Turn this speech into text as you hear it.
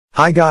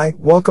Hi guy,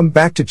 welcome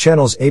back to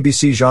channel's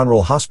ABC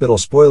General Hospital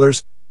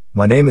Spoilers.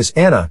 My name is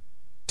Anna.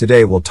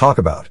 Today we'll talk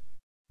about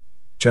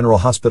General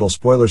Hospital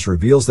Spoilers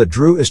reveals that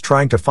Drew is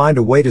trying to find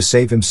a way to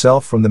save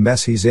himself from the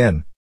mess he's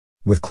in.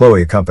 With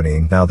Chloe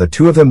accompanying, now the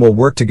two of them will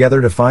work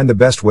together to find the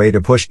best way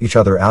to push each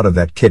other out of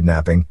that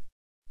kidnapping.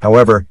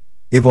 However,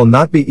 it will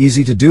not be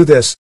easy to do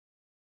this.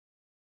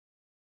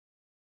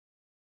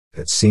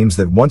 It seems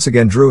that once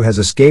again Drew has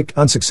escaped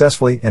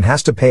unsuccessfully and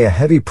has to pay a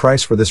heavy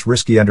price for this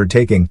risky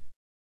undertaking.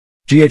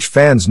 GH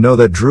fans know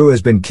that Drew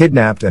has been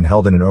kidnapped and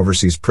held in an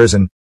overseas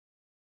prison.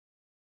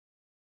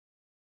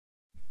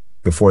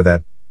 Before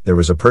that, there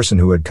was a person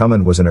who had come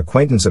and was an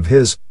acquaintance of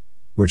his,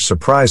 which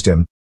surprised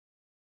him.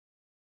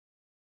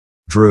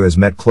 Drew has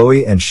met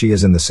Chloe and she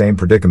is in the same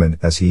predicament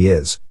as he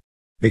is.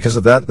 Because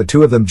of that, the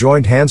two of them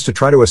joined hands to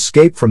try to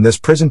escape from this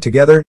prison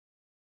together.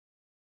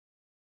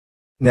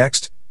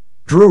 Next,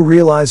 Drew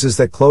realizes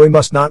that Chloe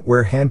must not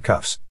wear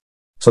handcuffs.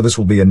 So this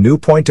will be a new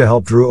point to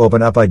help Drew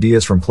open up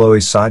ideas from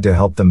Chloe's side to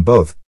help them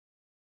both.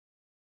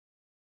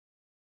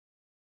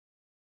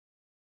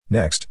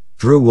 Next,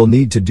 Drew will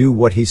need to do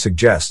what he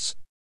suggests.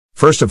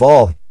 First of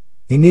all,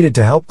 he needed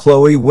to help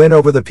Chloe win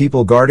over the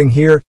people guarding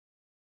here.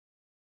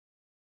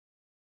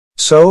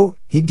 So,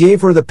 he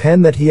gave her the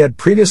pen that he had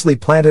previously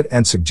planted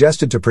and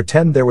suggested to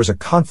pretend there was a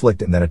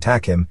conflict and then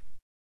attack him.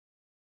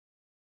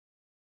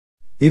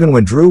 Even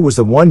when Drew was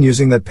the one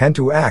using that pen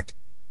to act,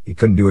 he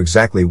couldn't do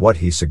exactly what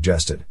he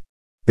suggested.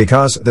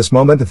 Because at this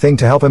moment the thing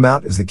to help him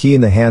out is the key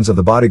in the hands of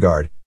the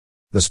bodyguard.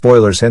 The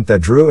spoilers hint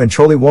that Drew and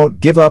Chloe won't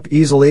give up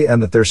easily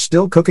and that they're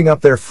still cooking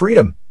up their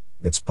freedom.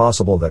 It's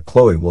possible that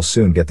Chloe will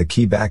soon get the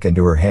key back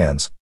into her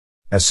hands.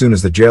 As soon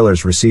as the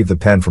jailers receive the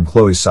pen from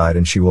Chloe's side,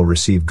 and she will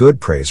receive good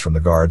praise from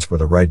the guards for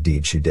the right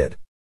deed she did.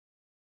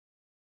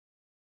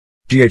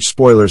 GH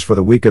spoilers for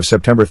the week of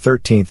September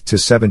 13th to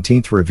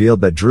 17th revealed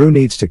that Drew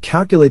needs to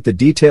calculate the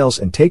details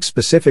and take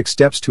specific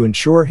steps to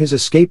ensure his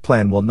escape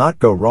plan will not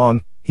go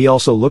wrong. He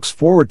also looks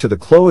forward to the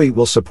Chloe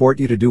will support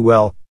you to do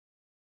well.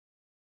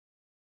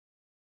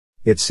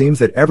 It seems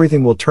that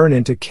everything will turn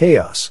into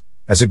chaos,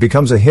 as it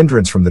becomes a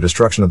hindrance from the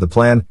destruction of the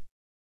plan.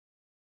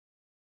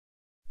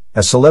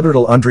 As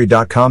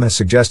CelebrityLaundry.com has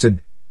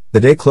suggested, the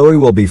day Chloe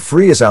will be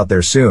free is out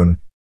there soon.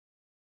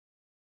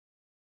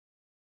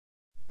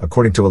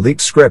 According to a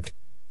leaked script,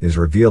 it is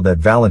revealed that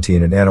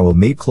Valentine and Anna will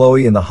meet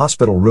Chloe in the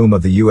hospital room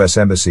of the U.S.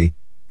 Embassy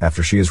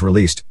after she is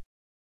released.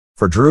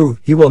 For Drew,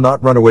 he will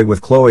not run away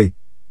with Chloe,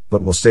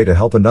 but will stay to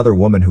help another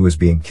woman who is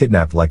being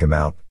kidnapped like him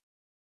out.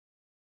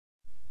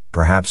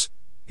 Perhaps,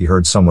 he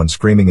heard someone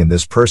screaming and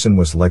this person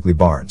was likely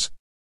Barnes.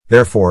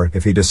 Therefore,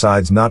 if he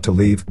decides not to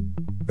leave,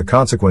 the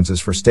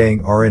consequences for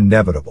staying are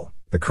inevitable.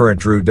 The current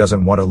Drew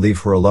doesn't want to leave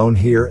her alone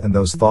here, and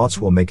those thoughts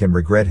will make him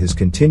regret his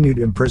continued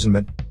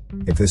imprisonment.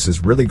 If this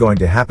is really going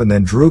to happen,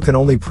 then Drew can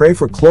only pray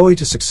for Chloe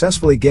to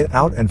successfully get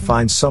out and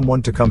find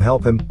someone to come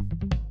help him.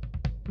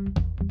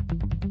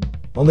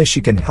 Only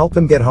she can help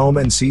him get home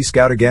and see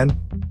Scout again.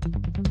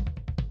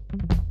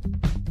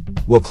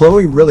 Will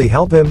Chloe really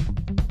help him?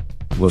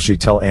 Will she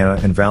tell Anna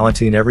and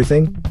Valentine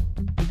everything?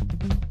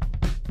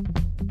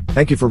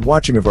 Thank you for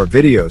watching of our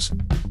videos.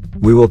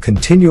 We will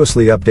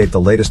continuously update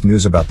the latest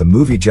news about the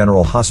movie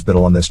General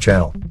Hospital on this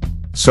channel.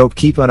 So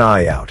keep an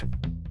eye out.